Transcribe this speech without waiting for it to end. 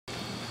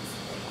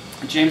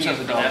James has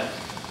a dog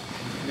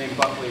named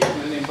Buckley.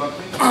 Isn't his name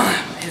Buckley?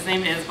 His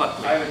name is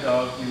Buckley. I have a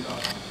dog named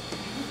Buckley.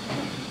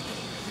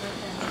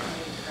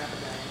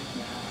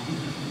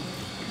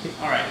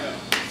 All right,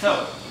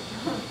 so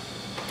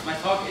my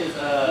talk is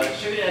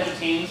Distributed Agile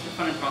Teams for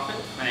Fun and Profit.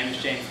 My name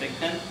is James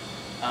Thigpen.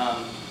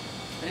 I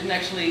didn't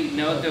actually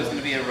know that there was going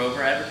to be a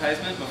Rover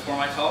advertisement before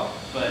my talk,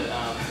 but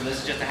so this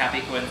is just a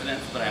happy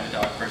coincidence, but I'm a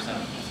dog person,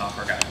 I'm a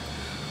software guy,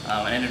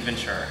 and an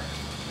adventurer.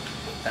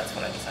 That's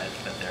what I decided to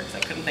put there, because I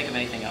couldn't think of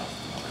anything else at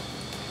the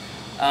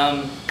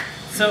moment.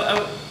 So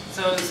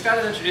Scott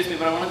has introduced me,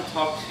 but I wanted to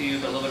talk to you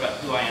a little bit about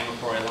who I am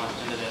before I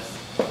launched into this.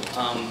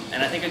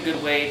 And I think a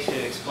good way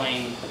to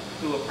explain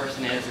who a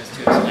person is to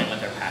explain what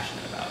they're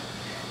passionate about.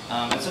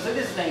 And so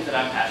these are things that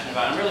I'm passionate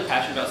about. I'm really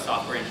passionate about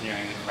software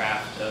engineering, the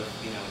craft of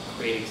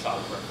creating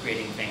software,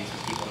 creating things for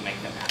people to make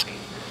them happy.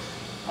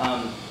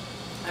 I'm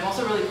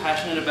also really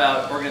passionate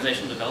about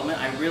organizational development.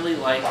 I really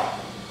like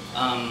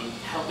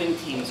helping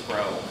teams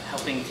grow,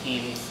 helping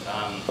teams,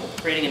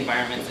 creating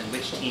environments in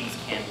which teams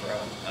can grow.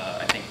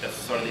 I think that's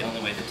sort of the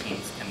only way that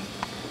teams can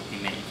be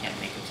made. You can't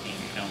make a team.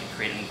 You can only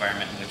create an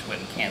environment in which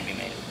one can be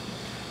made.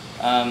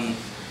 I'm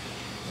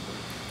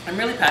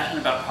really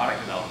passionate about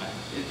product development.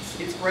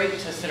 It's great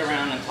to sit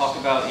around and talk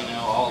about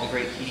all the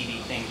great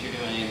TDD things you're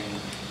doing and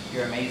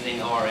your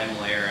amazing ORM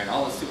layer and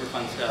all this super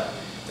fun stuff.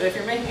 But if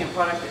you're making a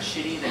product that's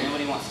shitty that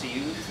nobody wants to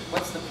use,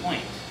 what's the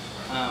point?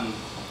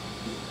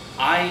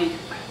 I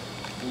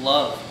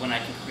love when I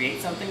can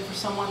create something for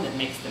someone that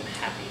makes them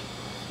happy.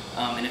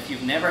 And if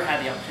you've never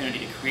had the opportunity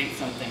to create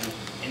something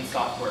in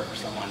software for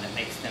someone that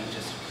makes them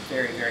just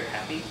very, very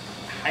happy,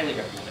 I highly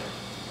recommend it.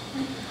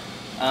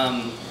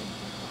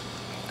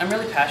 I'm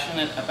really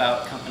passionate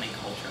about company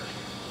culture.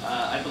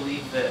 I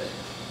believe that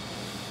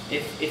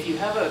if you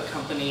have a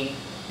company,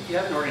 if you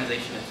have an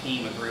organization, a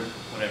team, a group,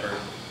 whatever,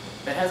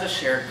 that has a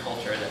shared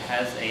culture, that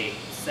has a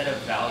set of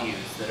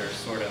values that are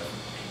sort of,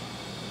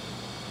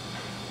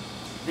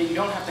 that you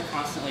don't have to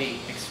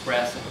constantly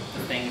express the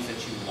things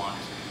that you want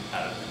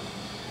out of them.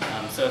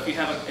 So if you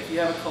have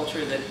a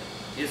culture that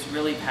is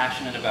really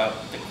passionate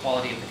about the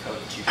quality of the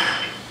code that you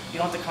create, you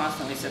don't have to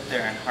constantly sit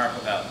there and harp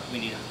about we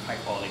need high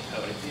quality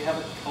code. If you have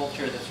a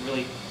culture that's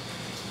really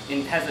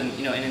has an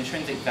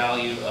intrinsic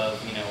value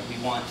of we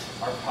want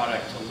our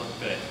product to look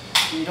good,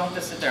 you don't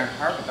just sit there and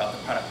harp about the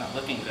product not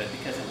looking good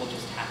because it will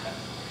just happen.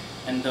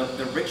 And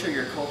the richer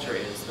your culture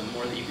is, the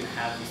more that you can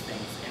have these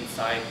things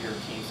inside your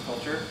team's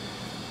culture,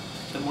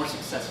 the more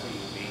successful you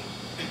will be.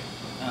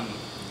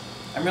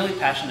 I'm really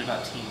passionate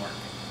about teamwork.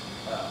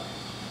 A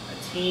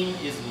team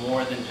is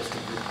more than just a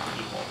group of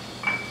people.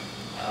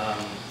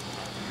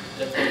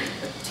 A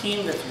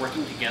team that's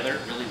working together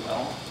really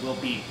well will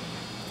be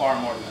far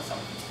more than the sum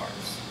of its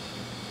parts.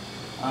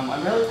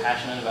 I'm really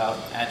passionate about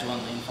Agile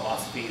and Lean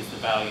philosophies, the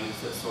values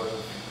that sort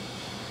of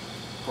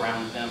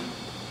ground them.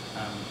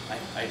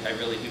 I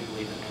really do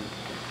believe in them.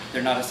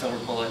 They're not a silver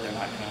bullet. They're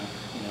not going to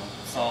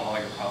solve all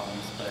your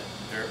problems, but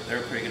they're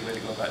a pretty good way to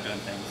go about doing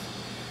things.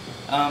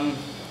 And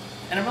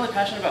I'm really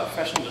passionate about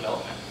professional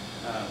development.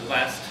 The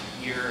last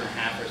year and a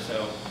half or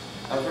so,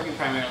 I was working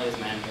primarily as a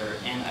manager,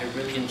 and I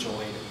really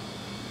enjoyed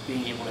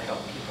being able to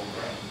help people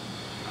grow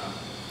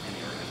in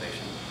the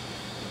organization.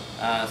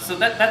 So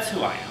that's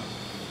who I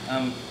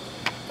am.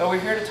 But we're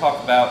here to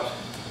talk about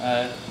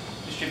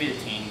distributed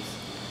teams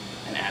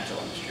and Agile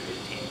and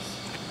distributed teams.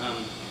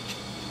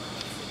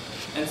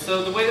 And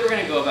so the way that I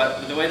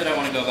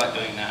want to go about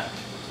doing that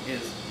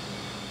is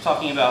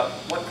talking about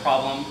what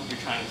problem you're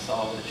trying to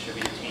solve with a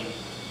distributed team.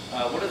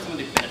 What are some of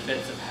the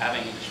benefits of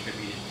having a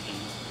distributed team?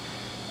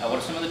 What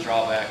are some of the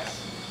drawbacks?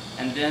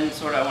 And then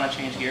I want to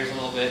change gears a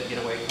little bit, get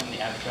away from the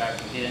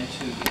abstract, and get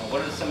into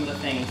what are some of the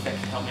things that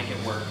can help make it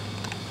work,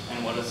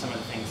 and what are some of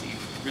the things that you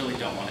really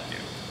don't want to do.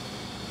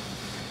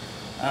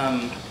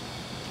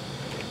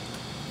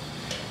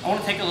 I want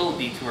to take a little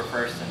detour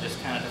first and just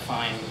kind of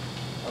define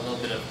a little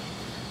bit of,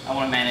 I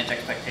want to manage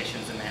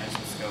expectations and manage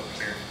the scope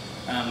here.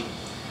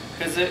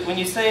 Because when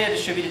you say a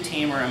distributed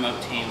team or a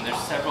remote team, there's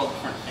several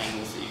different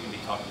things that you can be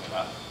talking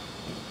about.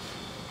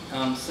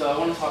 So I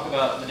want to talk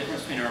about the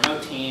difference between a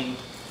remote team,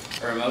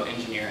 a remote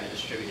engineer, and a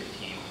distributed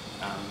team,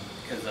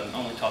 because I'm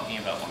only talking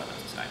about one of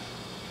those tonight.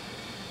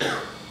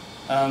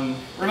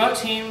 Remote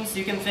teams,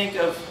 you can think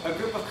of a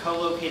group of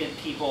co-located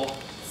people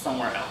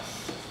somewhere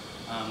else.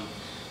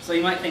 So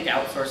you might think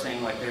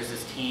outsourcing, like there's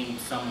this team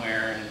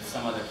somewhere in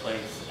some other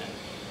place, and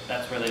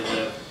that's where they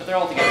live, but they're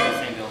all together in the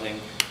same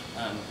building.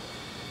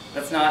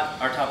 That's not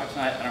our topic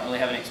tonight. I don't really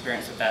have any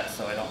experience with that,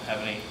 so I don't have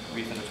any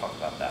reason to talk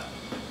about that.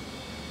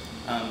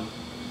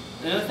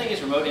 Another thing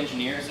is remote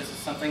engineers. This is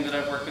something that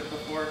I've worked with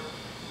before.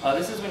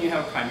 This is when you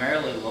have a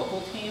primarily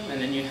local team, and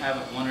then you have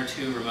one or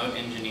two remote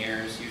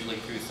engineers, usually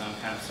through some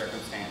kind of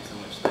circumstance in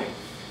which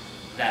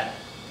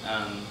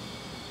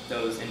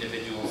those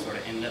individuals sort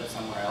of end up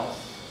somewhere else.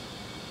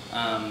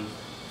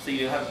 So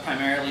you have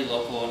primarily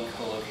local and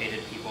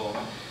co-located people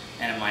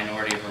and a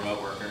minority of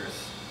remote workers.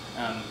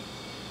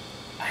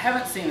 I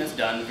haven't seen this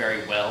done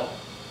very well,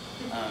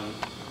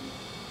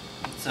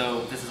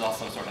 so this is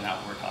also sort of not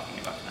what we're talking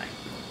about tonight.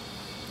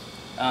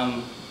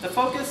 The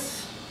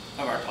focus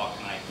of our talk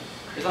tonight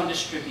is on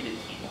distributed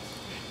teams.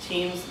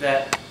 Teams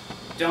that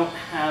don't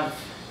have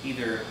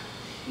either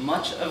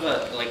much of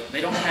a, like,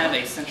 they don't have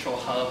a central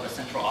hub, a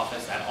central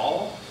office at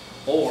all,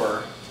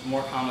 or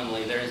more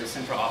commonly, there is a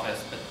central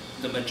office, but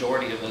the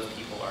majority of those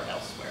people are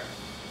elsewhere.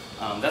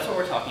 That's what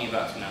we're talking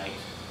about tonight.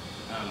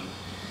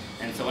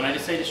 And so when I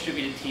just say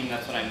distributed team,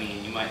 that's what I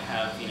mean. You might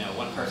have, you know,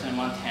 one person in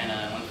Montana,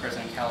 and one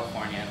person in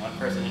California, and one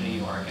person in New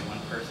York, and one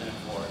person in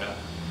Florida.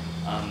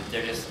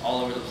 They're just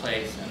all over the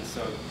place, and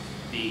so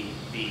the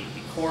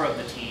core of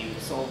the team,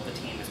 the soul of the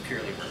team is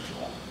purely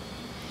virtual.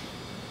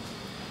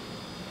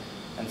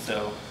 And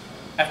so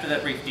after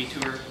that brief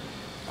detour,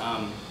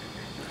 I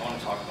want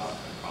to talk about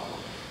the problem.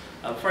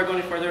 Before I go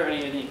any further,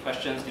 any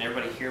questions? Can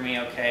everybody hear me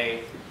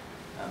okay?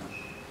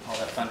 All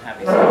that fun,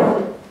 happy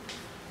stuff.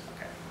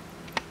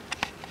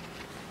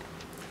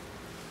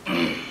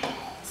 Okay.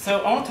 So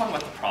I want to talk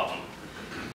about the problem.